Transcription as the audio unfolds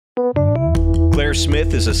Claire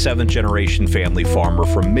Smith is a seventh-generation family farmer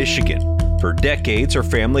from Michigan. For decades, her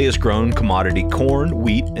family has grown commodity corn,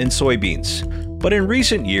 wheat, and soybeans. But in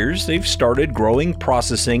recent years, they've started growing,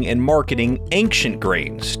 processing, and marketing ancient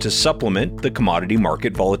grains to supplement the commodity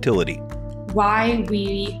market volatility. Why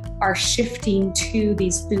we are shifting to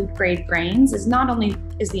these food-grade grains is not only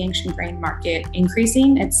is the ancient grain market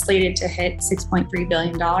increasing, it's slated to hit $6.3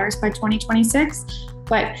 billion by 2026,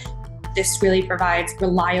 but this really provides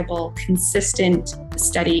reliable, consistent,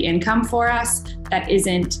 steady income for us that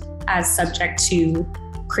isn't as subject to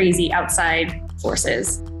crazy outside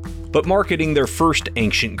forces. But marketing their first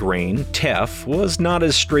ancient grain, teff, was not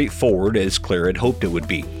as straightforward as Claire had hoped it would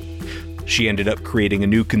be. She ended up creating a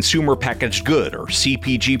new consumer packaged good, or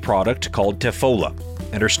CPG product called Teffola.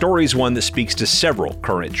 And her story is one that speaks to several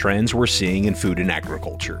current trends we're seeing in food and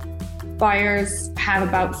agriculture. Buyers have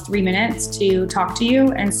about 3 minutes to talk to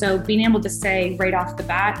you. And so being able to say right off the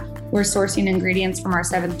bat, we're sourcing ingredients from our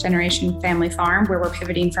seventh generation family farm where we're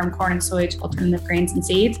pivoting from corn and soy to alternative grains and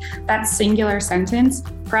seeds, that singular sentence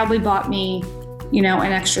probably bought me, an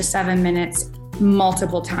extra 7 minutes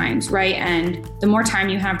multiple times, right? And the more time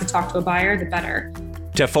you have to talk to a buyer, the better.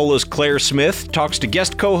 Teffola's Claire Smith talks to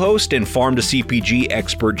guest co-host and farm to CPG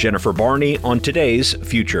expert Jennifer Barney on today's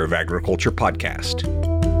Future of Agriculture podcast.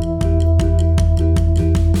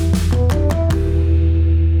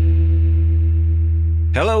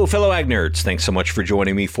 Hello, fellow ag nerds. Thanks so much for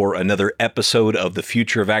joining me for another episode of the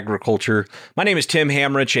Future of Agriculture. My name is Tim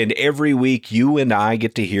Hamrich, and every week you and I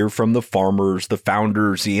get to hear from the farmers, the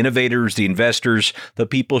founders, the innovators, the investors, the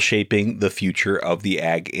people shaping the future of the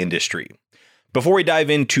ag industry. Before we dive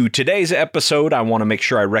into today's episode, I want to make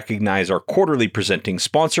sure I recognize our quarterly presenting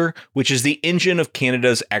sponsor, which is the engine of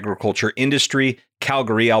Canada's agriculture industry,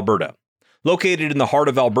 Calgary, Alberta. Located in the heart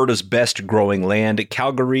of Alberta's best growing land,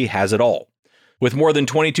 Calgary has it all. With more than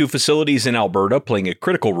 22 facilities in Alberta playing a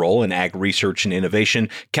critical role in ag research and innovation,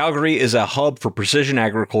 Calgary is a hub for precision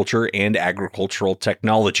agriculture and agricultural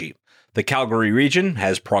technology. The Calgary region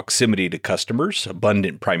has proximity to customers,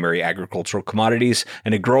 abundant primary agricultural commodities,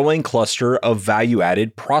 and a growing cluster of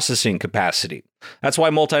value-added processing capacity. That's why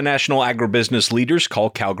multinational agribusiness leaders call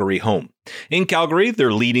Calgary home. In Calgary,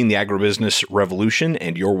 they're leading the agribusiness revolution,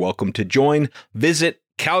 and you're welcome to join. Visit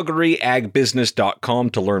CalgaryAgBusiness.com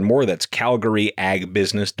to learn more. That's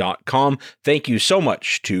CalgaryAgBusiness.com. Thank you so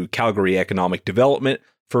much to Calgary Economic Development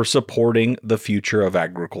for supporting the Future of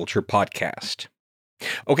Agriculture podcast.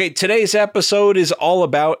 Okay, today's episode is all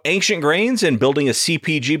about ancient grains and building a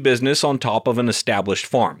CPG business on top of an established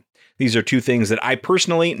farm. These are two things that I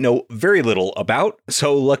personally know very little about,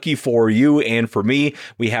 so lucky for you and for me,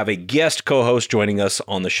 we have a guest co-host joining us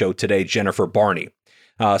on the show today, Jennifer Barney.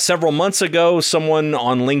 Several months ago, someone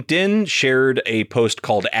on LinkedIn shared a post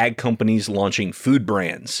called Ag Companies Launching Food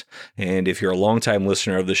Brands. And if you're a longtime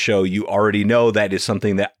listener of the show, you already know that is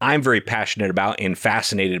something that I'm very passionate about and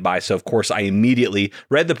fascinated by. So, of course, I immediately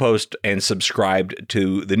read the post and subscribed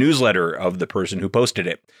to the newsletter of the person who posted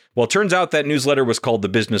it. Well, it turns out that newsletter was called The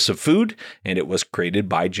Business of Food, and it was created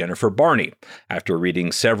by Jennifer Barney. After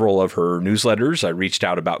reading several of her newsletters, I reached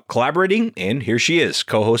out about collaborating, and here she is,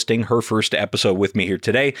 co-hosting her first episode with me here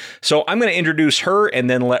today. So I'm going to introduce her and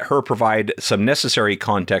then let her provide some necessary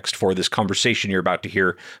context for this conversation you're about to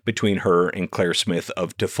hear between her and Claire Smith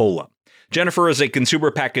of Teffola. Jennifer is a consumer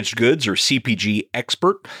packaged goods, or CPG,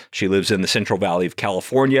 expert. She lives in the Central Valley of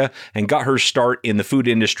California and got her start in the food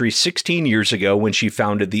industry 16 years ago when she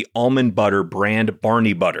founded the almond butter brand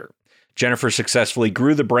Barney Butter. Jennifer successfully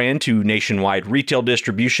grew the brand to nationwide retail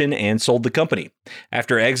distribution and sold the company.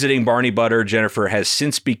 After exiting Barney Butter, Jennifer has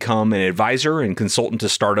since become an advisor and consultant to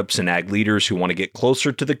startups and ag leaders who want to get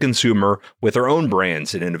closer to the consumer with their own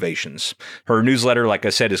brands and innovations. Her newsletter, like I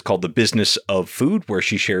said, is called The Business of Food, where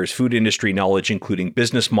she shares food industry knowledge, including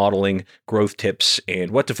business modeling, growth tips,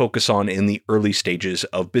 and what to focus on in the early stages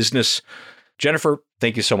of business. Jennifer,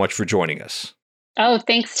 thank you so much for joining us. Oh,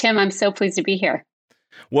 thanks, Tim. I'm so pleased to be here.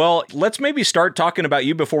 Well, let's maybe start talking about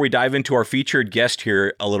you before we dive into our featured guest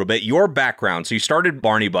here a little bit. Your background. So you started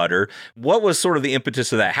Barney Butter. What was sort of the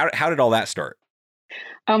impetus of that? How did all that start?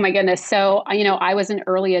 Oh, my goodness. So, I was an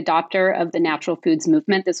early adopter of the natural foods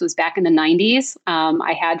movement. This was back in the 90s.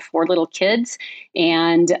 I had 4 little kids,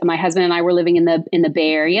 and my husband and I were living in the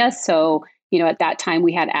Bay Area. So, at that time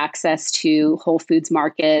we had access to Whole Foods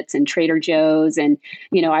markets and Trader Joe's. And,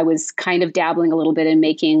 I was kind of dabbling a little bit in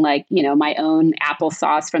making my own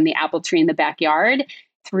applesauce from the apple tree in the backyard.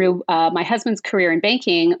 Through my husband's career in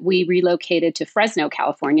banking, we relocated to Fresno,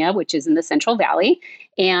 California, which is in the Central Valley.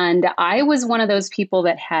 And I was one of those people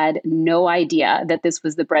that had no idea that this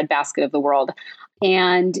was the breadbasket of the world.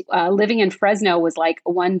 And living in Fresno was like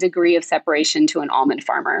 1 degree of separation to an almond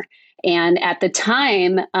farmer. And at the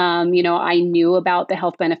time, I knew about the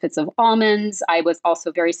health benefits of almonds. I was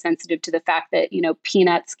also very sensitive to the fact that,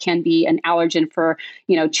 peanuts can be an allergen for,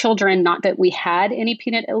 children. Not that we had any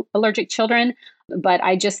peanut allergic children, but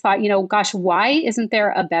I just thought, gosh, why isn't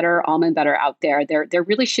there a better almond butter out there? There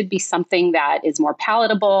really should be something that is more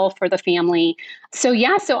palatable for the family. So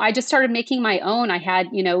I just started making my own. I had,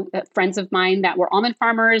 friends of mine that were almond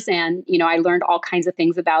farmers, and, I learned all kinds of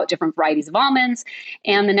things about different varieties of almonds.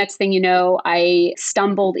 And the next thing you know, I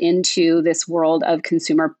stumbled into this world of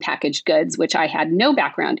consumer packaged goods, which I had no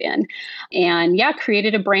background in. And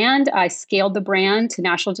created a brand. I scaled the brand to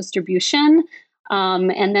national distribution.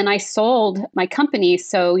 And then I sold my company.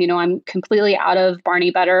 So, I'm completely out of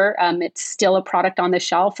Barney butter. It's still a product on the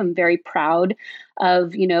shelf. I'm very proud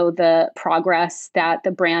of, the progress that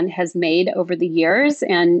the brand has made over the years,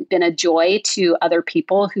 and been a joy to other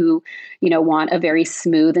people who, want a very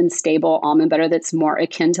smooth and stable almond butter that's more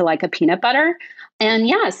akin to like a peanut butter.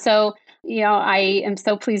 And I am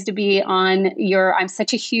so pleased to be on I'm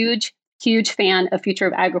such a huge fan of Future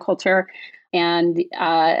of Agriculture. And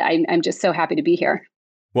I'm just so happy to be here.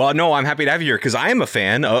 Well, no, I'm happy to have you here because I am a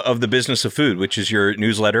fan of The Business of Food, which is your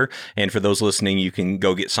newsletter. And for those listening, you can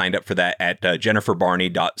go get signed up for that at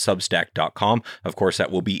jenniferbarney.substack.com. Of course,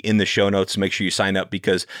 that will be in the show notes. Make sure you sign up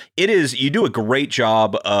because you do a great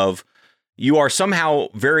job you are somehow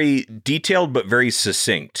very detailed, but very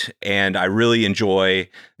succinct. And I really enjoy,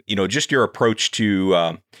 just your approach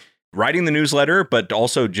to writing the newsletter, but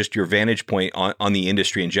also just your vantage point on the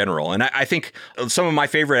industry in general. And I think some of my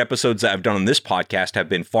favorite episodes that I've done on this podcast have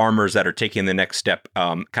been farmers that are taking the next step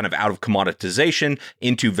kind of out of commoditization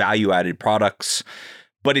into value-added products.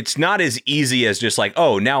 But it's not as easy as just like,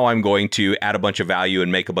 oh, now I'm going to add a bunch of value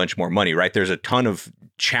and make a bunch more money, right? There's a ton of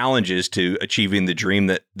challenges to achieving the dream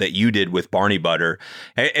that you did with Barney Butter.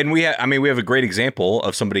 And we have a great example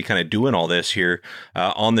of somebody kind of doing all this here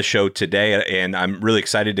on the show today. And I'm really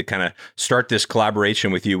excited to kind of start this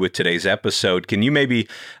collaboration with you with today's episode. Can you maybe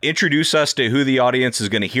introduce us to who the audience is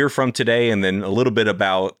going to hear from today, and then a little bit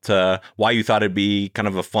about why you thought it'd be kind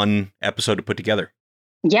of a fun episode to put together?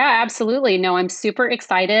 Yeah, absolutely. No, I'm super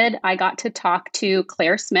excited. I got to talk to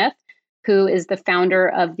Claire Smith, who is the founder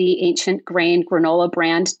of the ancient grain granola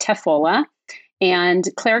brand Tefola. And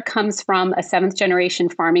Claire comes from a 7th generation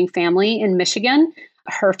farming family in Michigan.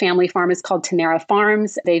 Her family farm is called Tenera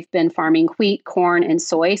Farms. They've been farming wheat, corn, and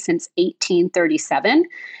soy since 1837.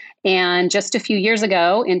 And just a few years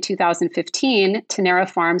ago, in 2015, Tenera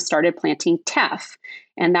Farms started planting teff.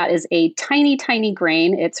 And that is a tiny, tiny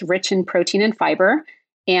grain. It's rich in protein and fiber.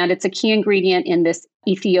 And it's a key ingredient in this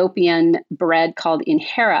Ethiopian bread called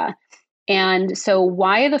injera. And so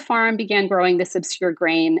why the farm began growing this obscure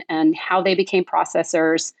grain and how they became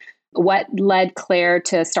processors, what led Claire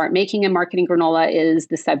to start making and marketing granola is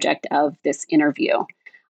the subject of this interview.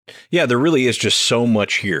 Yeah, there really is just so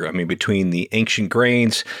much here. I mean, between the ancient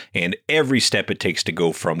grains and every step it takes to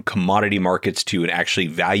go from commodity markets to an actually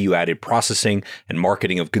value-added processing and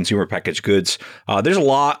marketing of consumer packaged goods, there's a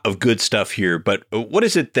lot of good stuff here. But what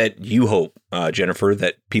is it that you hope, Jennifer,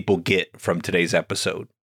 that people get from today's episode?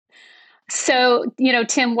 So,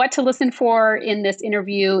 Tim, what to listen for in this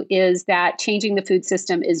interview is that changing the food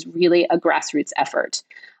system is really a grassroots effort.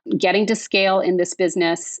 Getting to scale in this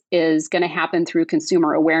business is going to happen through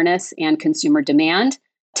consumer awareness and consumer demand.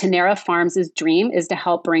 Tenera Farms' dream is to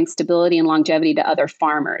help bring stability and longevity to other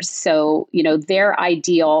farmers. So, their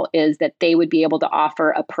ideal is that they would be able to offer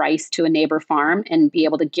a price to a neighbor farm and be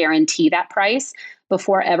able to guarantee that price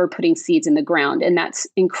before ever putting seeds in the ground. And that's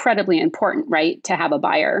incredibly important, right, to have a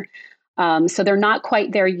buyer. So they're not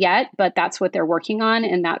quite there yet, but that's what they're working on.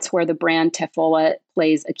 And that's where the brand Tefola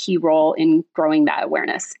plays a key role in growing that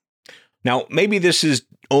awareness. Now, maybe this is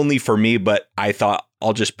only for me, but I thought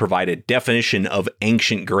I'll just provide a definition of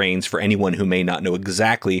ancient grains for anyone who may not know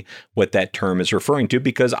exactly what that term is referring to,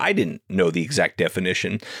 because I didn't know the exact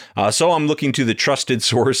definition. So I'm looking to the trusted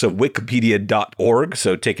source of wikipedia.org,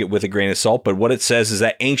 so take it with a grain of salt. But what it says is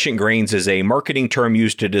that ancient grains is a marketing term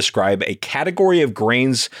used to describe a category of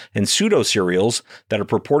grains and pseudo-cereals that are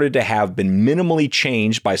purported to have been minimally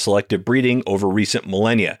changed by selective breeding over recent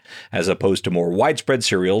millennia, as opposed to more widespread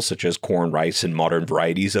cereals such as corn, rice, and modern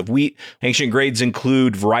varieties of wheat. Ancient grains include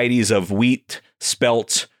varieties of wheat,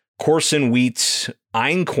 spelt, coarsen wheat,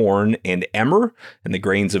 einkorn, and emmer, and the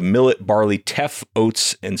grains of millet, barley, teff,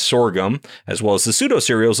 oats, and sorghum, as well as the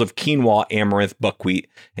pseudo-cereals of quinoa, amaranth, buckwheat,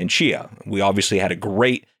 and chia. We obviously had a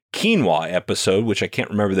great quinoa episode, which I can't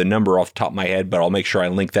remember the number off the top of my head, but I'll make sure I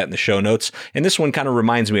link that in the show notes. And this one kind of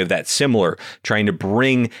reminds me of that, similar, trying to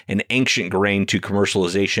bring an ancient grain to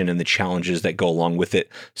commercialization and the challenges that go along with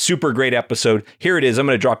it. Super great episode. Here it is. I'm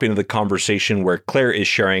going to drop into the conversation where Claire is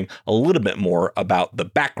sharing a little bit more about the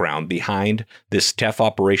background behind this teff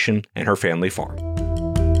operation and her family farm.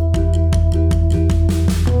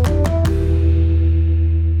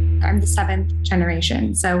 I'm the seventh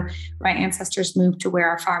generation. So my ancestors moved to where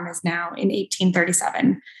our farm is now in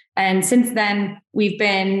 1837. And since then, we've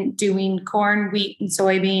been doing corn, wheat, and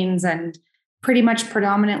soybeans, and pretty much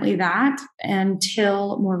predominantly that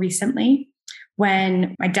until more recently,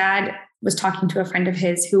 when my dad was talking to a friend of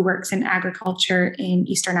his who works in agriculture in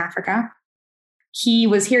Eastern Africa. He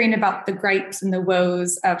was hearing about the gripes and the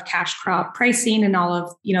woes of cash crop pricing and all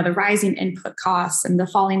of, the rising input costs and the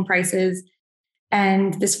falling prices.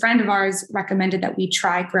 And this friend of ours recommended that we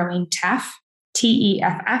try growing teff,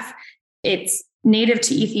 Teff. It's native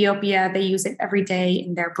to Ethiopia. They use it every day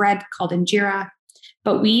in their bread called injera.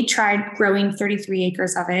 But we tried growing 33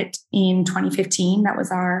 acres of it in 2015. That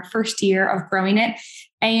was our first year of growing it.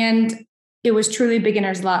 And it was truly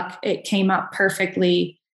beginner's luck. It came up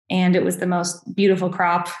perfectly. And it was the most beautiful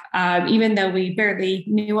crop, even though we barely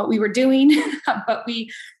knew what we were doing. But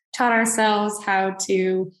we taught ourselves how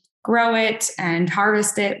to grow it and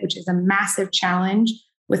harvest it, which is a massive challenge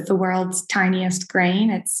with the world's tiniest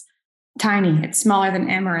grain. It's tiny, it's smaller than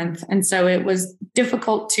amaranth. And so it was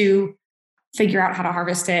difficult to figure out how to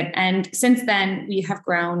harvest it. And since then, we have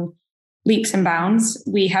grown leaps and bounds.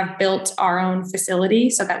 We have built our own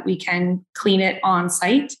facility so that we can clean it on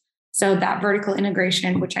site. So that vertical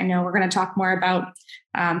integration, which I know we're going to talk more about,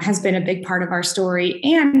 has been a big part of our story.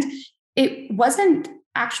 And it wasn't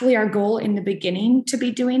actually our goal in the beginning to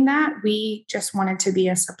be doing that. We just wanted to be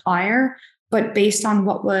a supplier, but based on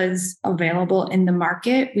what was available in the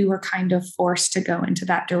market, we were kind of forced to go into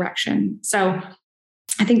that direction. So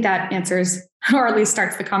I think that answers, or at least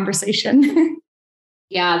starts the conversation.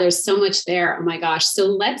 Yeah, there's so much there. Oh my gosh. So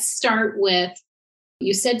let's start with,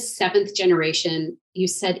 you said seventh generation, you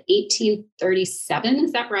said 1837,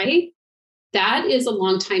 is that right? That is a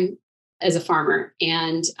long time as a farmer.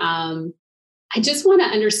 And I just want to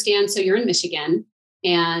understand, so you're in Michigan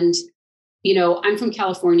and, I'm from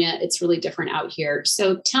California. It's really different out here.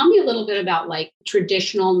 So tell me a little bit about like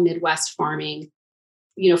traditional Midwest farming.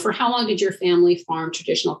 For how long did your family farm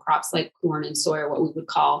traditional crops like corn and soy, or what we would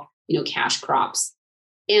call, cash crops?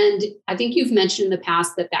 And I think you've mentioned in the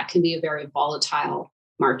past that can be a very volatile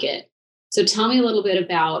market. So tell me a little bit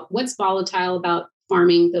about what's volatile about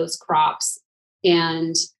farming those crops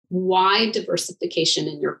and why diversification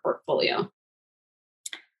in your portfolio?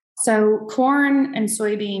 So corn and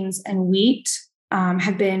soybeans and wheat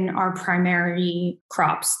have been our primary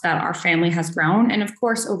crops that our family has grown. And of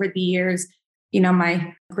course, over the years,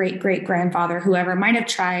 my great-great-grandfather, whoever might have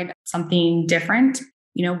tried something different,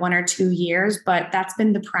 1 or 2 years, but that's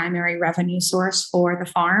been the primary revenue source for the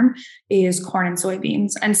farm is corn and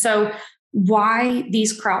soybeans. And so why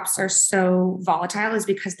these crops are so volatile is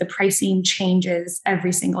because the pricing changes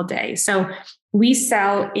every single day. So we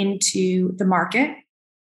sell into the market.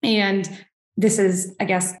 And this is, I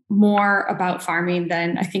guess, more about farming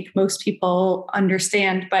than I think most people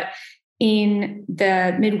understand. But in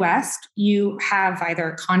the Midwest, you have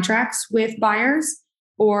either contracts with buyers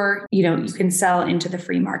or, you can sell into the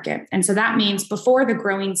free market. And so that means before the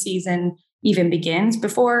growing season even begins,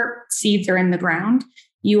 before seeds are in the ground,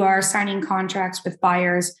 you are signing contracts with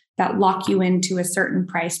buyers that lock you into a certain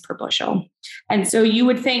price per bushel. And so you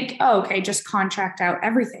would think, okay, just contract out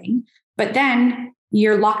everything. But then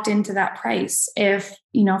you're locked into that price. If,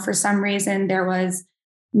 for some reason there was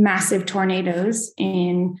massive tornadoes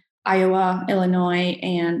in Iowa, Illinois,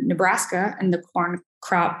 and Nebraska, and the corn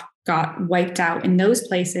crop got wiped out in those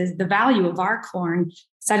places, the value of our corn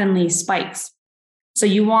suddenly spikes. So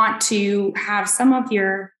you want to have some of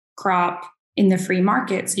your crop in the free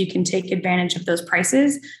market so you can take advantage of those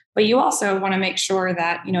prices. But you also want to make sure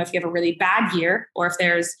that, if you have a really bad year or if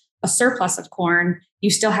there's a surplus of corn,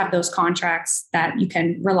 you still have those contracts that you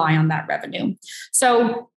can rely on that revenue.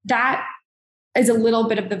 So that is a little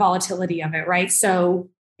bit of the volatility of it, right? So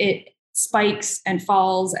it spikes and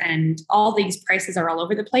falls and all these prices are all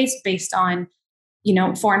over the place based on,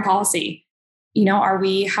 foreign policy.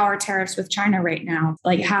 How are tariffs with China right now?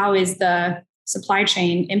 Like, how is the supply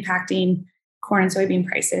chain impacting corn and soybean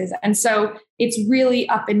prices? And so it's really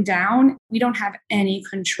up and down. We don't have any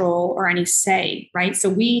control or any say, right? So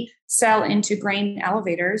we sell into grain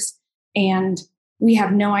elevators and we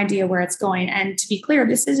have no idea where it's going. And to be clear,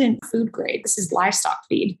 this isn't food grade. This is livestock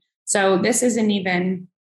feed. So this isn't even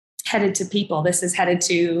headed to people. This is headed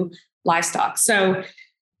to livestock. So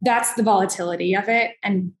that's the volatility of it.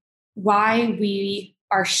 And why we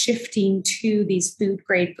are shifting to these food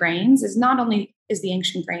grade grains is not only is the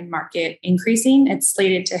ancient grain market increasing, it's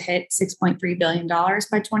slated to hit $6.3 billion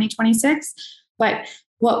by 2026. But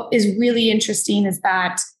what is really interesting is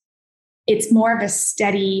that it's more of a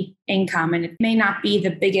steady income, and it may not be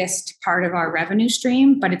the biggest part of our revenue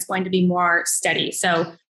stream, but it's going to be more steady.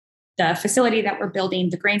 So the facility that we're building,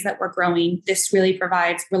 the grains that we're growing, this really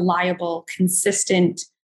provides reliable, consistent,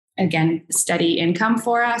 again, steady income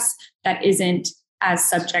for us that isn't as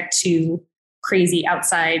subject to crazy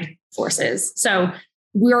outside forces. So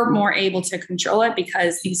we're more able to control it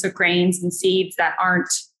because these are grains and seeds that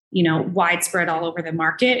aren't, widespread all over the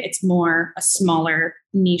market. It's more a smaller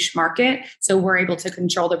niche market. So we're able to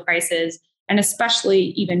control the prices, and especially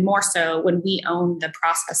even more so when we own the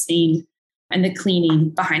processing and the cleaning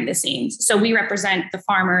behind the scenes. So we represent the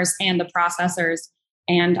farmers and the processors.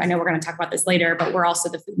 And I know we're going to talk about this later, but we're also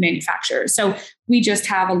the food manufacturers. So we just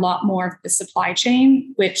have a lot more of the supply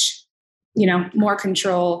chain, which, more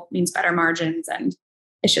control means better margins, and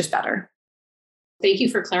it's just better. Thank you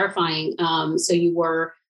for clarifying. So you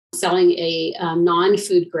were selling a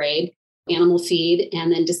non-food grade animal feed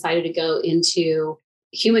and then decided to go into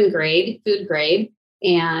human grade, food grade.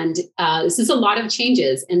 And this is a lot of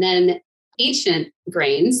changes. And then ancient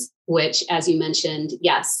grains, which, as you mentioned,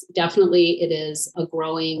 yes, definitely it is a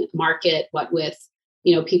growing market, what with,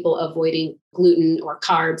 people avoiding gluten or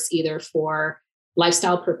carbs, either for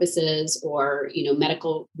lifestyle purposes or,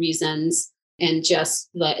 medical reasons, and just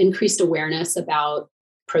the increased awareness about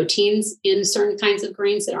proteins in certain kinds of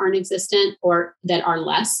grains that aren't existent or that are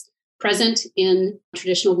less present in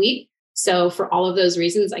traditional wheat. So for all of those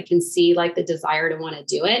reasons, I can see the desire to want to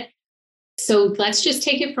do it. So let's just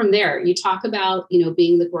take it from there. You talk about,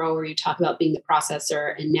 being the grower, you talk about being the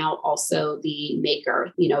processor, and now also the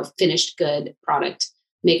maker, finished good product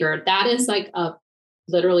maker. That is a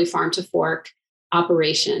literally farm to fork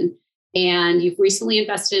operation. And you've recently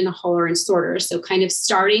invested in a huller and sorter. So kind of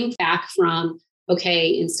starting back from,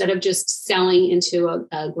 okay, instead of just selling into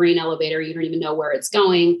a grain elevator, you don't even know where it's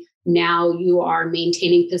going. Now you are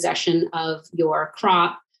maintaining possession of your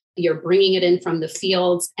crop. You're bringing it in from the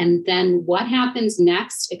fields. And then what happens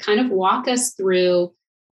next? It kind of walk us through,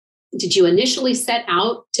 did you initially set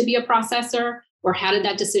out to be a processor, or how did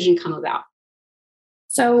that decision come about?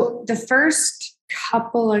 So the first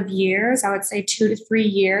couple of years, I would say 2 to 3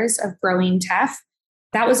 years of growing teff,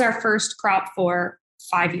 that was our first crop for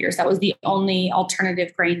 5 years. That was the only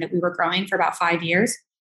alternative grain that we were growing for about 5 years.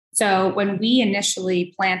 So when we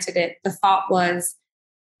initially planted it, the thought was,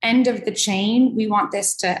 end of the chain, we want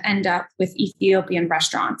this to end up with Ethiopian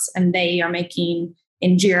restaurants, and they are making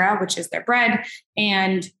injera, which is their bread.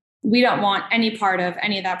 And we don't want any part of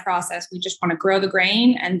any of that process. We just want to grow the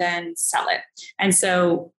grain and then sell it. And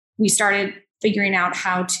so we started figuring out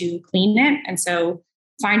how to clean it. And so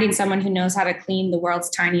finding someone who knows how to clean the world's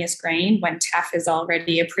tiniest grain when teff is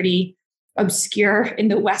already a pretty obscure in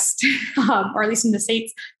the West, or at least in the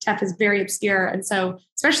States, teff is very obscure. And so,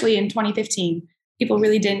 especially in 2015, people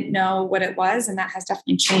really didn't know what it was. And that has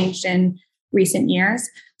definitely changed in recent years.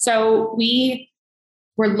 So we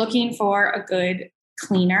were looking for a good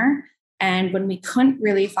cleaner. And when we couldn't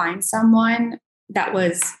really find someone that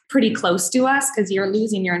was pretty close to us, because you're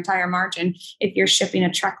losing your entire margin if you're shipping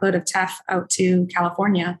a truckload of teff out to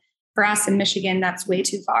California. For us in Michigan, that's way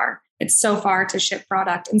too far. It's so far to ship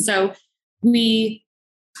product. And so we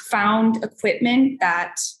found equipment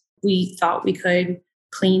that we thought we could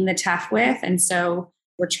clean the teff with. And so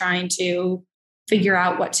we're trying to figure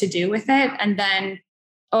out what to do with it. And then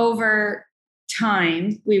over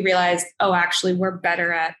time, we realized, actually, we're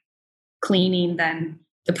better at cleaning than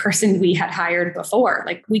the person we had hired before.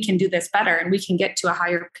 We can do this better, and we can get to a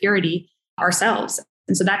higher purity ourselves.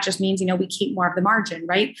 And so that just means, we keep more of the margin,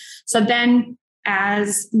 right? So then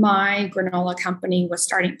as my granola company was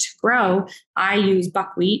starting to grow, I use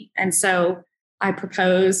buckwheat. And so I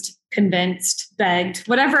proposed, convinced, begged,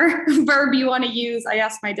 whatever verb you want to use. I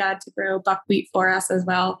asked my dad to grow buckwheat for us as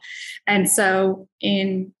well. And so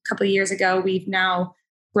a couple of years ago, we've now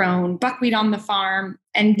grown buckwheat on the farm.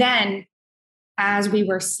 And then as we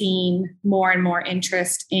were seeing more and more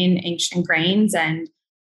interest in ancient grains, and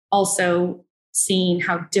also seeing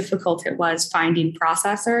how difficult it was finding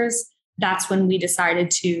processors, that's when we decided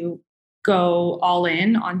to go all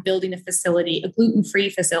in on building a facility, a gluten-free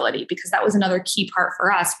facility, because that was another key part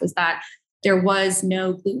for us, was that there was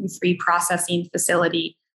no gluten-free processing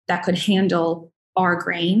facility that could handle our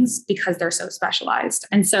grains because they're so specialized.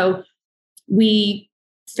 And so we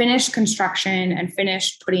finished construction and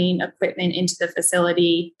finished putting equipment into the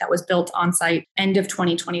facility that was built on site end of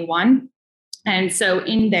 2021. And so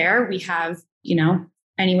in there, we have,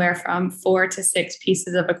 anywhere from 4 to 6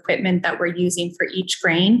 pieces of equipment that we're using for each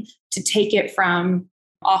grain to take it from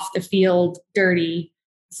off the field, dirty,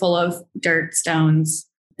 full of dirt, stones,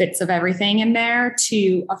 bits of everything in there,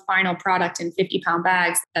 to a final product in 50-pound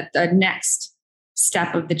bags that the next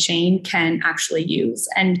step of the chain can actually use.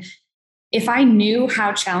 And if I knew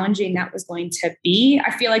how challenging that was going to be,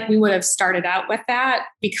 I feel like we would have started out with that,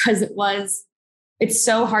 because it's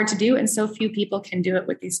so hard to do and so few people can do it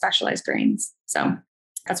with these specialized grains. So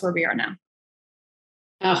that's where we are now.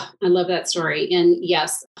 Oh, I love that story. And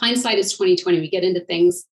yes, hindsight is 2020. We get into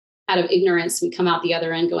things out of ignorance. We come out the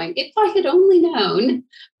other end going, if I had only known,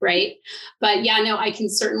 right? But yeah, no, I can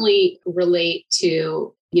certainly relate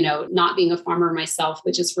to, not being a farmer myself,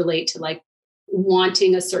 but just relate to like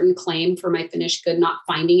wanting a certain claim for my finished good, not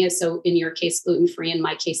finding it. So in your case, gluten-free, in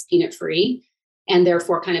my case, peanut-free, and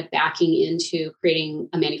therefore kind of backing into creating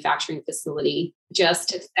a manufacturing facility just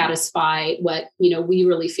to satisfy what, we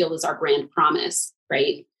really feel is our brand promise,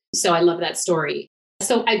 right? So I love that story.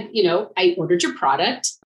 So I ordered your product.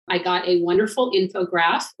 I got a wonderful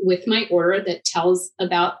infographic with my order that tells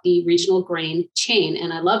about the regional grain chain.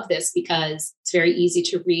 And I love this because it's very easy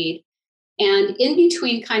to read. And in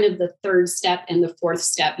between kind of the third step and the fourth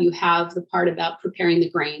step, you have the part about preparing the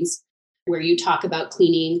grains, where you talk about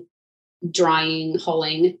cleaning, drying,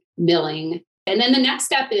 hulling, milling. And then the next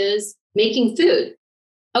step is making food.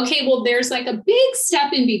 Okay, well, there's like a big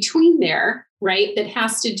step in between there, right? That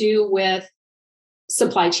has to do with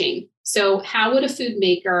supply chain. So how would a food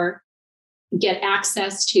maker get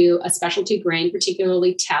access to a specialty grain,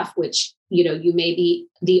 particularly teff, which, you may be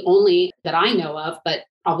the only that I know of, but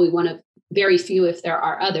probably one of very few, if there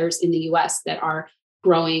are others in the US that are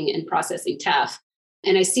growing and processing teff.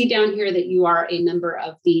 And I see down here that you are a member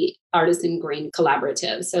of the Artisan Grain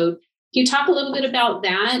Collaborative. So can you talk a little bit about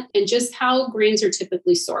that and just how grains are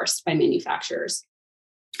typically sourced by manufacturers?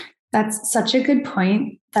 That's such a good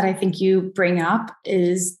point that I think you bring up,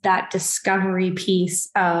 is that discovery piece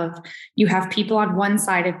of, you have people on one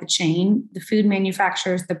side of the chain, the food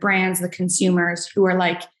manufacturers, the brands, the consumers, who are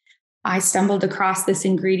like, I stumbled across this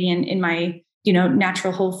ingredient in my,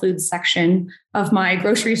 natural whole foods section of my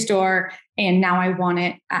grocery store, and now I want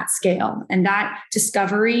it at scale. And that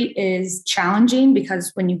discovery is challenging,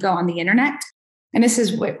 because when you go on the internet, and this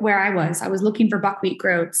is where I was looking for buckwheat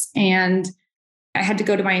groats, and I had to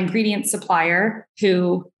go to my ingredient supplier,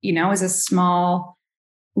 who, is a small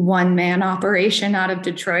one-man operation out of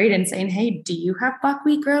Detroit, and saying, hey, do you have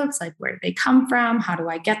buckwheat groats? Like, where do they come from? How do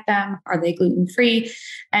I get them? Are they gluten-free?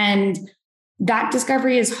 And that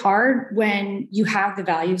discovery is hard when you have the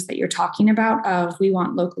values that you're talking about of, we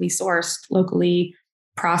want locally sourced, locally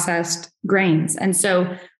processed grains. And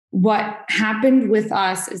so what happened with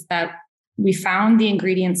us is that we found the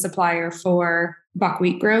ingredient supplier for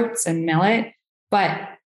buckwheat groats and millet. But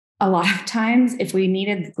a lot of times, if we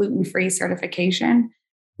needed the gluten-free certification,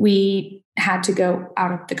 we had to go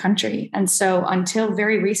out of the country. And so until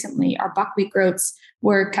very recently, our buckwheat groats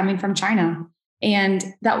were coming from China. And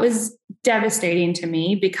that was devastating to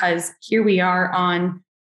me, because here we are on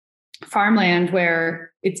farmland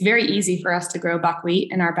where it's very easy for us to grow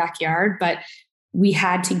buckwheat in our backyard, but we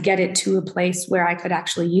had to get it to a place where I could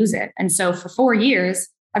actually use it. And so for 4 years,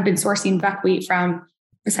 I've been sourcing buckwheat from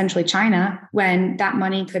essentially China, when that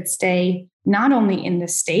money could stay not only in the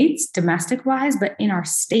States domestic wise, but in our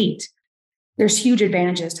state. There's huge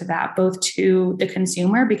advantages to that, both to the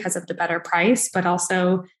consumer because of the better price, but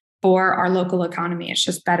also for our local economy. It's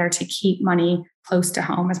just better to keep money close to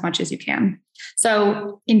home as much as you can.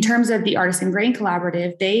 So in terms of the Artisan Grain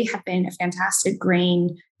Collaborative, they have been a fantastic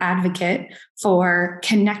grain advocate for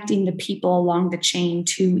connecting the people along the chain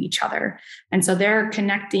to each other. And so they're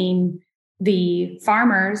connecting the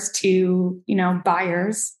farmers to,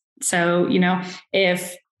 buyers. So,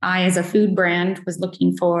 if I, as a food brand, was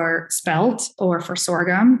looking for spelt or for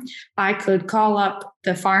sorghum, I could call up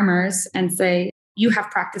the farmers and say, you have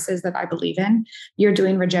practices that I believe in. You're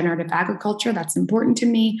doing regenerative agriculture. That's important to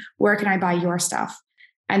me. Where can I buy your stuff?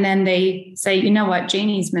 And then they say, you know what,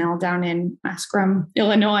 Janie's mill down in Askrum,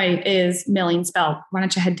 Illinois is milling spelt. Why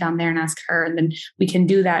don't you head down there and ask her? And then we can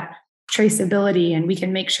do that traceability, and we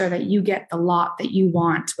can make sure that you get the lot that you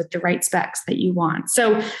want with the right specs that you want.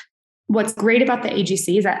 So what's great about the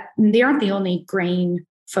AGC is that they aren't the only grain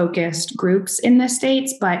focused groups in the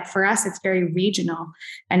States, but for us, it's very regional.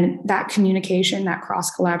 And that communication, that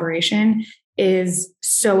cross collaboration is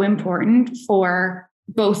so important for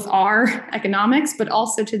both our economics, but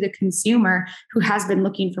also to the consumer who has been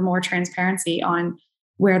looking for more transparency on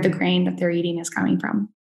where the grain that they're eating is coming from.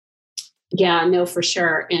 Yeah, no, for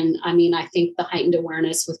sure. And I mean, I think the heightened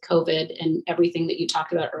awareness with COVID and everything that you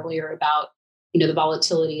talked about earlier about, the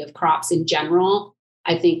volatility of crops in general,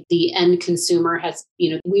 I think the end consumer has,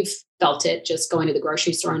 we've felt it just going to the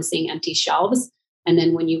grocery store and seeing empty shelves. And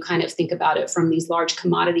then when you kind of think about it from these large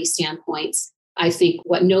commodity standpoints, I think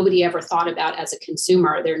what nobody ever thought about as a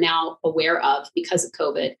consumer, they're now aware of because of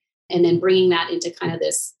COVID. And then bringing that into kind of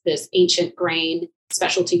this ancient grain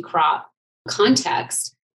specialty crop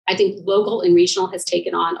context, I think local and regional has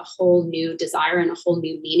taken on a whole new desire and a whole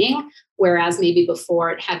new meaning, whereas maybe before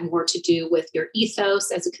it had more to do with your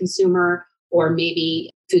ethos as a consumer or maybe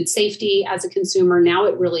food safety as a consumer. Now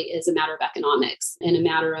it really is a matter of economics and a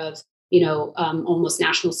matter of, almost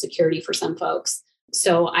national security for some folks.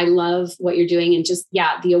 So I love what you're doing and just,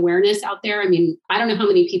 the awareness out there. I mean, I don't know how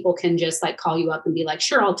many people can just like call you up and be like,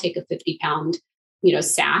 sure, I'll take a 50-pound,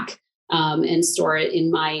 sack and store it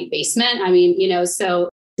in my basement. I mean, so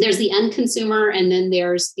there's the end consumer and then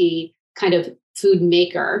there's the kind of food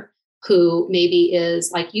maker who maybe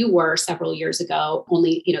is like you were several years ago,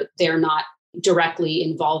 only, they're not directly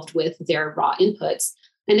involved with their raw inputs.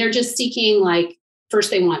 And they're just seeking like, first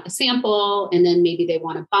they want a sample and then maybe they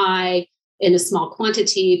want to buy in a small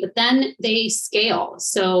quantity, but then they scale.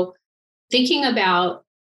 So thinking about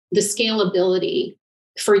the scalability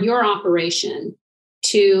for your operation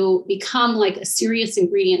to become like a serious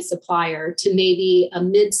ingredient supplier to maybe a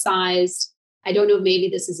mid-sized, I don't know, maybe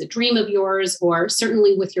this is a dream of yours or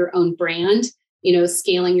certainly with your own brand,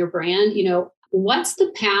 scaling your brand, what's the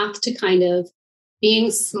path to kind of being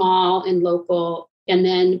small and local and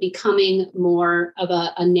then becoming more of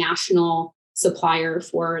a national supplier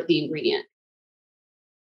for the ingredient?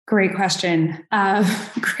 Great question.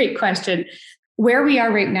 Great question. Where we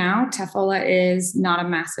are right now, Tefola is not a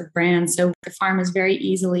massive brand. So the farm is very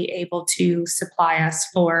easily able to supply us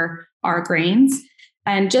for our grains.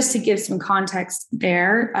 And just to give some context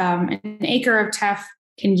there, an acre of teff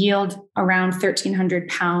can yield around 1,300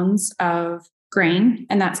 pounds of grain,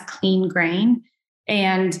 and that's clean grain.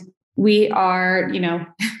 And we are,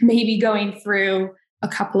 maybe going through a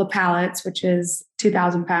couple of pallets, which is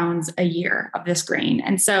 2,000 pounds a year of this grain.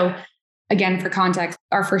 And so again, for context,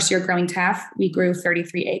 our first year growing teff, we grew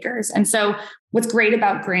 33 acres. And so what's great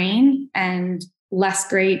about grain and less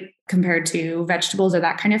great compared to vegetables or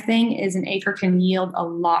that kind of thing is an acre can yield a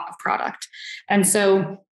lot of product. And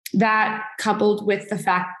so that coupled with the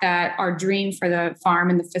fact that our dream for the farm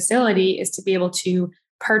and the facility is to be able to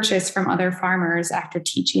purchase from other farmers after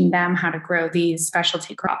teaching them how to grow these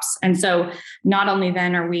specialty crops. And so not only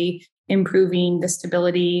then are we improving the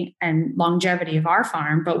stability and longevity of our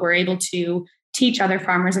farm, but we're able to teach other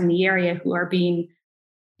farmers in the area who are being,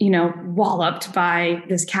 walloped by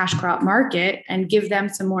this cash crop market and give them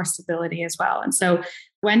some more stability as well. And so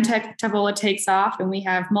when Tefola takes off and we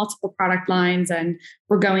have multiple product lines and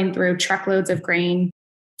we're going through truckloads of grain,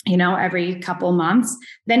 every couple of months,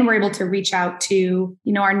 then we're able to reach out to,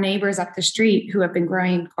 our neighbors up the street who have been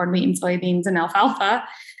growing corn, wheat, and soybeans and alfalfa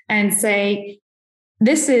and say,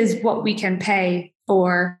 this is what we can pay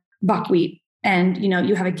for buckwheat. And,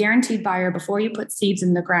 you have a guaranteed buyer before you put seeds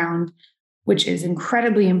in the ground, which is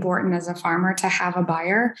incredibly important as a farmer to have a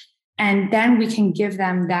buyer. And then we can give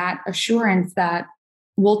them that assurance that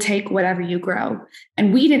we'll take whatever you grow.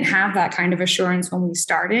 And we didn't have that kind of assurance when we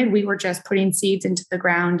started. We were just putting seeds into the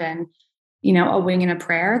ground and, a wing and a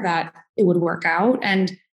prayer that it would work out.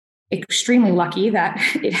 And extremely lucky that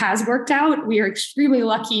it has worked out. We are extremely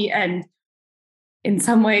lucky. And in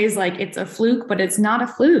some ways, like it's a fluke, but it's not a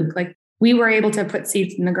fluke. Like we were able to put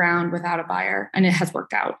seeds in the ground without a buyer and it has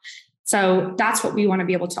worked out. So that's what we want to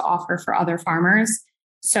be able to offer for other farmers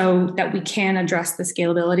so that we can address the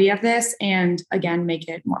scalability of this and again, make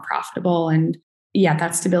it more profitable and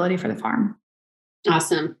that stability for the farm.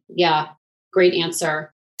 Awesome. Yeah. Great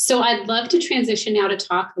answer. So I'd love to transition now to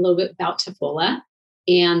talk a little bit about Tefola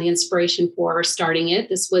and the inspiration for starting it.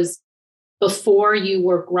 This was before you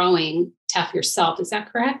were growing teff yourself. Is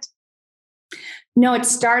that correct? No, it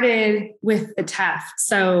started with the teff.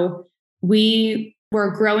 So we were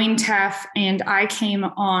growing teff and I came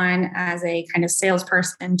on as a kind of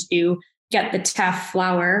salesperson to get the teff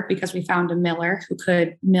flour because we found a miller who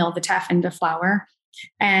could mill the teff into flour.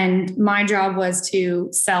 And my job was to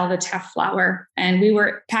sell the teff flour. And we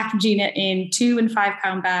were packaging it in 2 and 5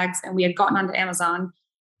 pound bags. And we had gotten onto Amazon,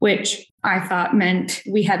 which I thought meant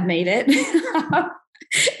we had made it.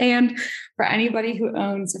 And for anybody who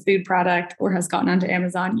owns a food product or has gotten onto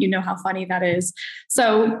Amazon, you know how funny that is.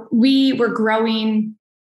 So we were growing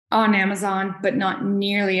on Amazon, but not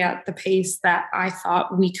nearly at the pace that I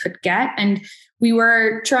thought we could get. And we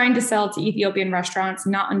were trying to sell to Ethiopian restaurants,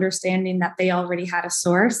 not understanding that they already had a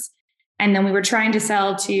source. And then we were trying to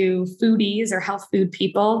sell to foodies or health food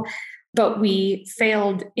people, but we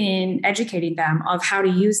failed in educating them of how to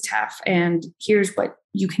use teff and here's what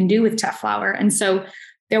you can do with teff flour. And so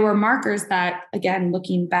there were markers that, again,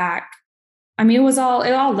 looking back, I mean, it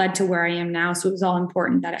all led to where I am now. So it was all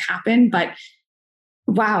important that it happened. But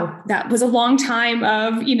wow, that was a long time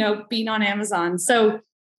of, being on Amazon. So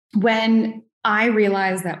when I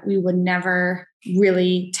realized that we would never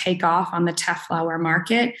really take off on the teff flour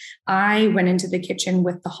market, I went into the kitchen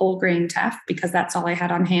with the whole grain teff because that's all I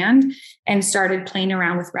had on hand and started playing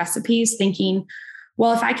around with recipes thinking,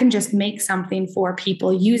 well, if I can just make something for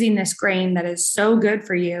people using this grain that is so good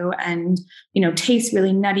for you and, tastes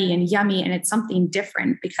really nutty and yummy, and it's something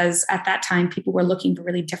different because at that time people were looking for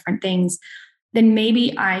really different things, then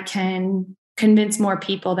maybe I can convince more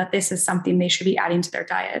people that this is something they should be adding to their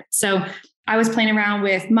diet. So I was playing around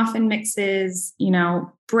with muffin mixes,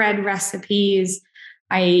 bread recipes.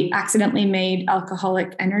 I accidentally made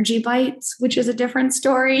alcoholic energy bites, which is a different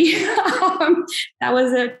story. That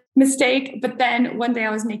was a mistake. But then one day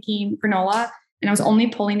I was making granola and I was only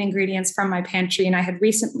pulling ingredients from my pantry. And I had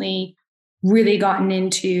recently really gotten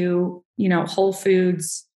into, whole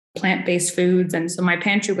foods, plant-based foods. And so my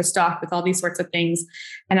pantry was stocked with all these sorts of things.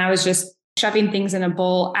 And I was just shoving things in a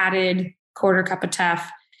bowl, added quarter cup of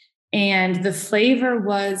teff. And the flavor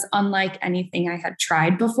was unlike anything I had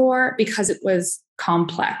tried before because it was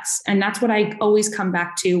complex. And that's what I always come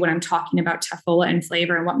back to when I'm talking about Teffola and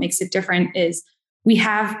flavor. And what makes it different is we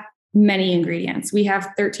have many ingredients. We have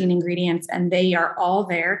 13 ingredients and they are all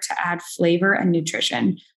there to add flavor and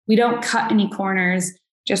nutrition. We don't cut any corners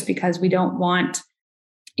just because we don't want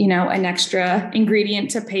an extra ingredient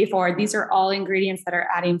to pay for. These are all ingredients that are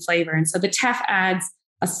adding flavor. And so the teff adds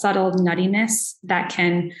a subtle nuttiness that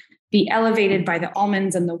can be elevated by the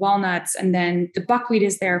almonds and the walnuts. And then the buckwheat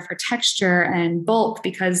is there for texture and bulk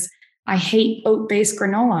because I hate oat-based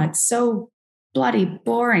granola. It's so bloody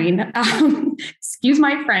boring. Excuse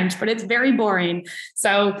my French, but it's very boring.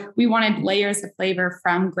 So we wanted layers of flavor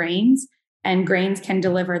from grains, and grains can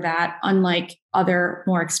deliver that unlike other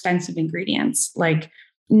more expensive ingredients like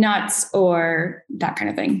nuts or that kind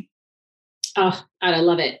of thing. Oh, I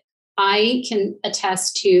love it. I can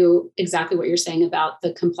attest to exactly what you're saying about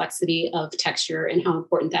the complexity of texture and how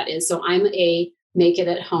important that is. So I'm a make it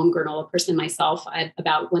at home granola person myself.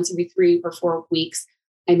 About once every 3 or 4 weeks,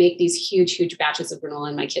 I make these huge batches of granola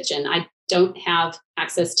in my kitchen. I don't have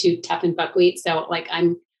access to teff and buckwheat. So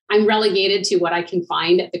I'm relegated to what I can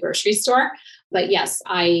find at the grocery store. But yes,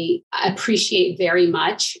 I appreciate very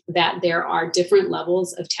much that there are different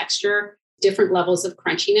levels of texture, different levels of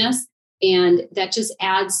crunchiness, and that just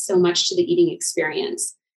adds so much to the eating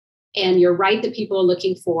experience. And you're right that people are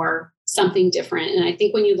looking for something different. And I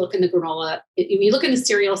think when you look in the granola, if you look in the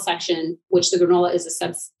cereal section, which the granola is a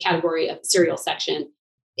subcategory of cereal section,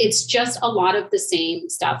 it's just a lot of the same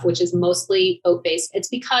stuff, which is mostly oat-based. It's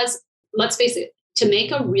because, let's face it, to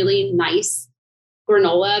make a really nice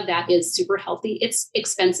granola that is super healthy, it's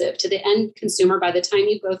expensive to the end consumer. By the time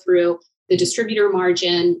you go through the distributor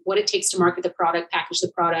margin, what it takes to market the product, package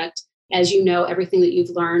the product, as you know, everything that you've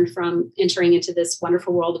learned from entering into this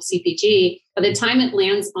wonderful world of CPG, by the time it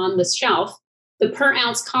lands on the shelf, the per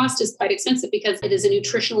ounce cost is quite expensive because it is a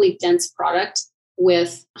nutritionally dense product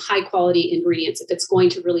with high quality ingredients if it's going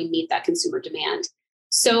to really meet that consumer demand.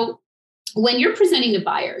 So when you're presenting to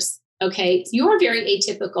buyers, okay, you're very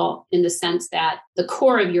atypical in the sense that the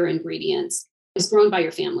core of your ingredients is grown by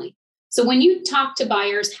your family. So when you talk to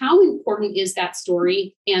buyers, how important is that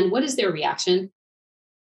story and what is their reaction?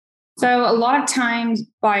 So a lot of times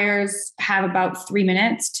buyers have about 3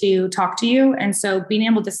 minutes to talk to you. And so being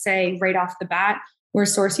able to say right off the bat, we're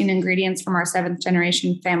sourcing ingredients from our 7th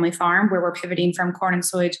generation family farm where we're pivoting from corn and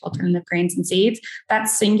soy to alternative grains and seeds. That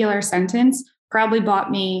singular sentence probably bought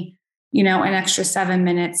me, an extra 7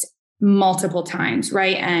 minutes multiple times,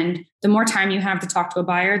 right? And the more time you have to talk to a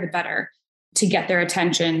buyer, the better to get their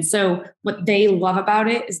attention. So what they love about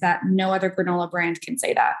it is that no other granola brand can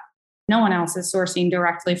say that. No one else is sourcing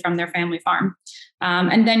directly from their family farm.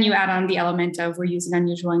 And then you add on the element of we're using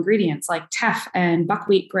unusual ingredients like teff and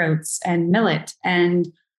buckwheat groats and millet. And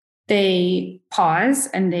they pause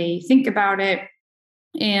and they think about it.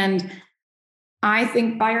 And I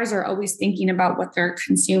think buyers are always thinking about what their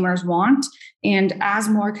consumers want. And as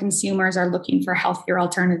more consumers are looking for healthier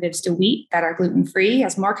alternatives to wheat that are gluten-free,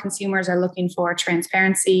 as more consumers are looking for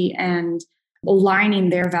transparency and aligning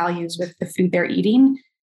their values with the food they're eating,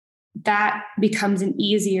 that becomes an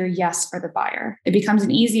easier yes for the buyer. It becomes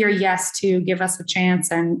an easier yes to give us a chance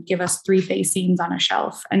and give us 3 facings on a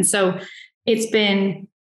shelf. And so it's been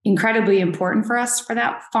incredibly important for us for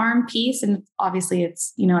that farm piece. And obviously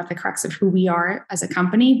it's, at the crux of who we are as a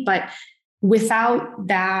company. But without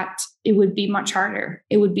that, it would be much harder.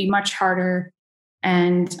 It would be much harder.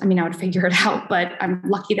 And I would figure it out, but I'm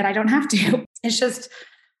lucky that I don't have to. It's just,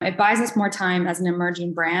 it buys us more time as an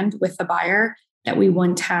emerging brand with the buyer that we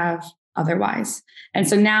wouldn't have otherwise. And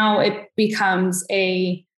so now it becomes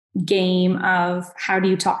a game of how do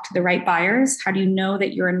you talk to the right buyers? How do you know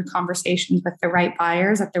that you're in conversations with the right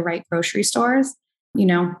buyers at the right grocery stores?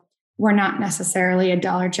 We're not necessarily a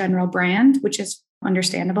Dollar General brand, which is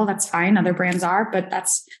understandable. That's fine. Other brands are, but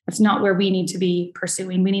that's not where we need to be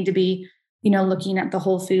pursuing. We need to be, looking at the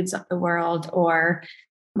Whole Foods of the world or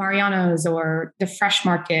Mariano's or the Fresh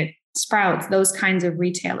Market, Sprouts, those kinds of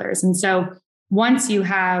retailers. And so once you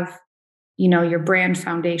have, your brand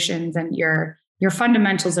foundations and your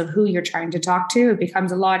fundamentals of who you're trying to talk to, it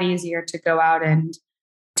becomes a lot easier to go out and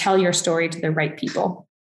tell your story to the right people.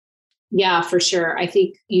 Yeah, for sure. I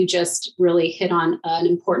think you just really hit on an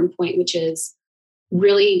important point, which is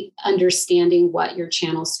really understanding what your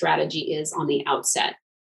channel strategy is on the outset.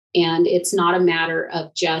 And it's not a matter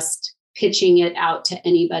of just pitching it out to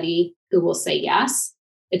anybody who will say yes.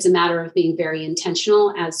 It's a matter of being very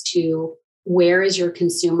intentional as to where is your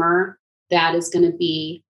consumer that is going to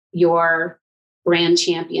be your brand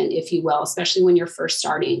champion, if you will, especially when you're first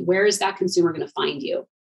starting. Where is that consumer going to find you?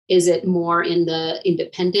 Is it more in the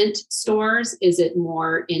independent stores? Is it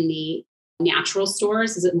more in the natural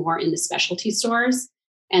stores? Is it more in the specialty stores?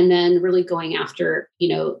 And then really going after,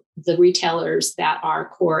 the retailers that are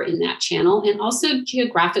core in that channel and also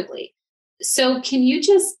geographically. So can you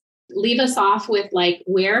just leave us off with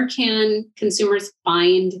where can consumers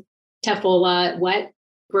find Tefola? What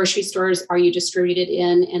grocery stores are you distributed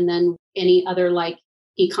in? And then any other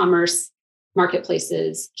e-commerce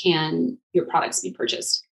marketplaces can your products be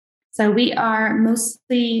purchased? So we are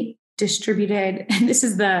mostly distributed, and this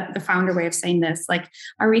is the founder way of saying this,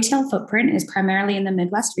 our retail footprint is primarily in the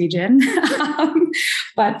Midwest region.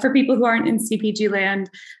 But for people who aren't in CPG land,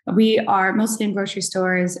 we are mostly in grocery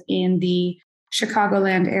stores in the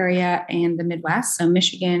Chicagoland area and the Midwest, so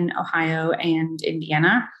Michigan, Ohio, and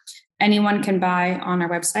Indiana. Anyone can buy on our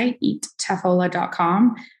website,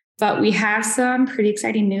 eattefola.com. But we have some pretty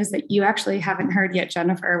exciting news that you actually haven't heard yet,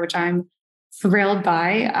 Jennifer, which I'm thrilled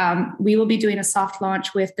by. We will be doing a soft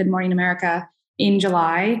launch with Good Morning America in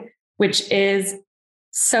July, which is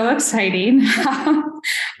so exciting.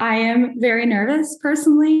 I am very nervous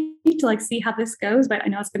personally to see how this goes, but I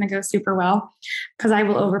know it's going to go super well because I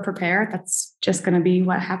will over prepare. That's just going to be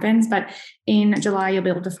what happens. But in July, you'll be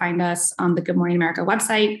able to find us on the Good Morning America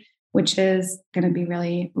website, which is going to be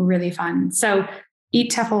really, really fun. So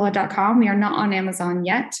eattefola.com. We are not on Amazon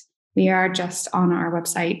yet. We are just on our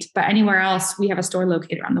website, but anywhere else, we have a store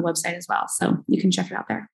located on the website as well. So you can check it out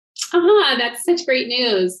there. That's such great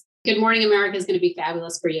news. Good Morning America is going to be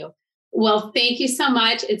fabulous for you. Well, thank you so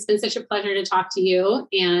much. It's been such a pleasure to talk to you.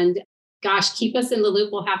 And gosh, keep us in the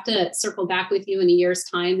loop. We'll have to circle back with you in a year's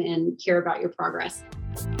time and hear about your progress.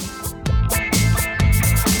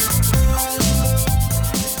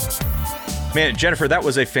 Man, Jennifer, that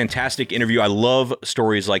was a fantastic interview. I love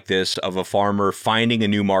stories like this of a farmer finding a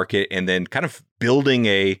new market and then kind of building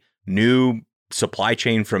a new supply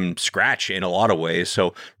chain from scratch in a lot of ways.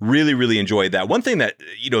 So really, really enjoyed that. One thing that,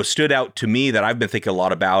 stood out to me that I've been thinking a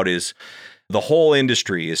lot about is the whole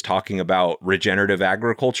industry is talking about regenerative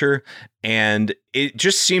agriculture. And it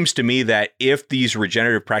just seems to me that if these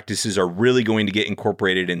regenerative practices are really going to get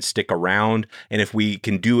incorporated and stick around, and if we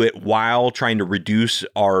can do it while trying to reduce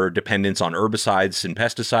our dependence on herbicides and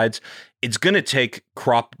pesticides, it's going to take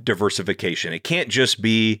crop diversification. It can't just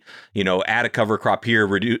be, add a cover crop here,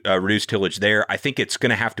 reduce tillage there. I think it's going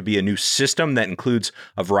to have to be a new system that includes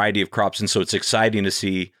a variety of crops. And so it's exciting to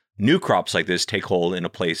see new crops like this take hold in a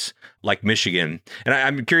place like Michigan. And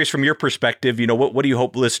I'm curious from your perspective, what do you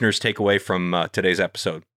hope listeners take away from today's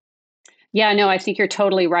episode? Yeah, no, I think you're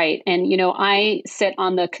totally right. And, I sit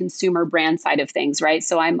on the consumer brand side of things, right?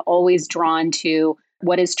 So I'm always drawn to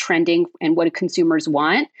what is trending and what do consumers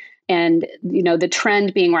want. And, the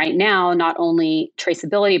trend being right now, not only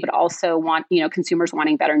traceability, but also consumers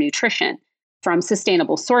wanting better nutrition from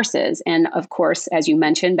sustainable sources. And of course, as you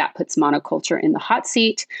mentioned, that puts monoculture in the hot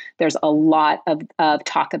seat. There's a lot of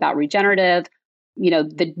talk about regenerative.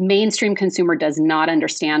 the mainstream consumer does not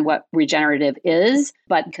understand what regenerative is,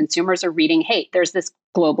 but consumers are reading, hey, there's this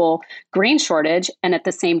global grain shortage. And at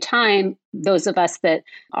the same time, those of us that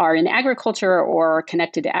are in agriculture or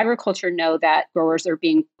connected to agriculture know that growers are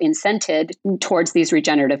being incented towards these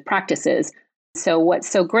regenerative practices. So what's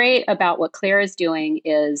so great about what Claire is doing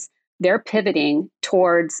is they're pivoting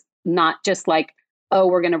towards not just like, oh,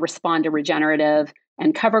 we're going to respond to regenerative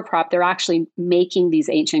and cover crop. They're actually making these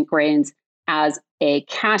ancient grains as a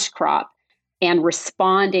cash crop and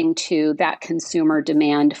responding to that consumer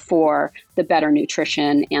demand for the better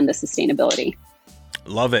nutrition and the sustainability.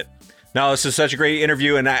 Love it. Now, this is such a great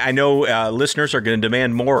interview, and I know listeners are going to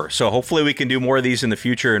demand more. So hopefully we can do more of these in the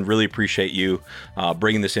future, and really appreciate you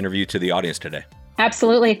bringing this interview to the audience today.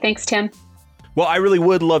 Absolutely. Thanks, Tim. Well, I really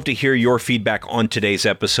would love to hear your feedback on today's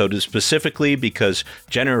episode, specifically because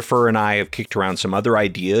Jennifer and I have kicked around some other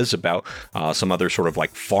ideas about some other sort of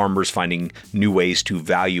like farmers finding new ways to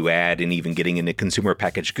value add and even getting into consumer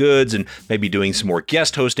packaged goods and maybe doing some more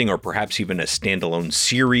guest hosting or perhaps even a standalone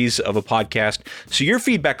series of a podcast. So your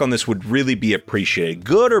feedback on this would really be appreciated.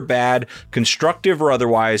 Good or bad, constructive or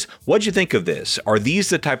otherwise. What'd you think of this? Are these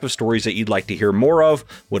the type of stories that you'd like to hear more of?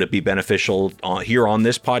 Would it be beneficial here on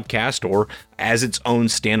this podcast or as its own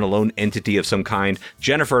standalone entity of some kind?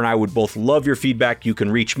 Jennifer and I would both love your feedback. You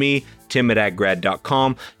can reach me,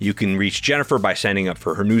 tim@aggrad.com. You can reach Jennifer by signing up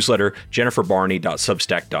for her newsletter,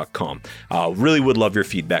 jenniferbarney.substack.com. Really would love your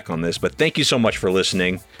feedback on this, but thank you so much for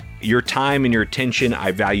listening. Your time and your attention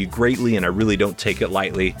I value greatly, and I really don't take it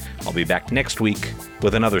lightly. I'll be back next week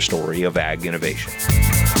with another story of ag innovation.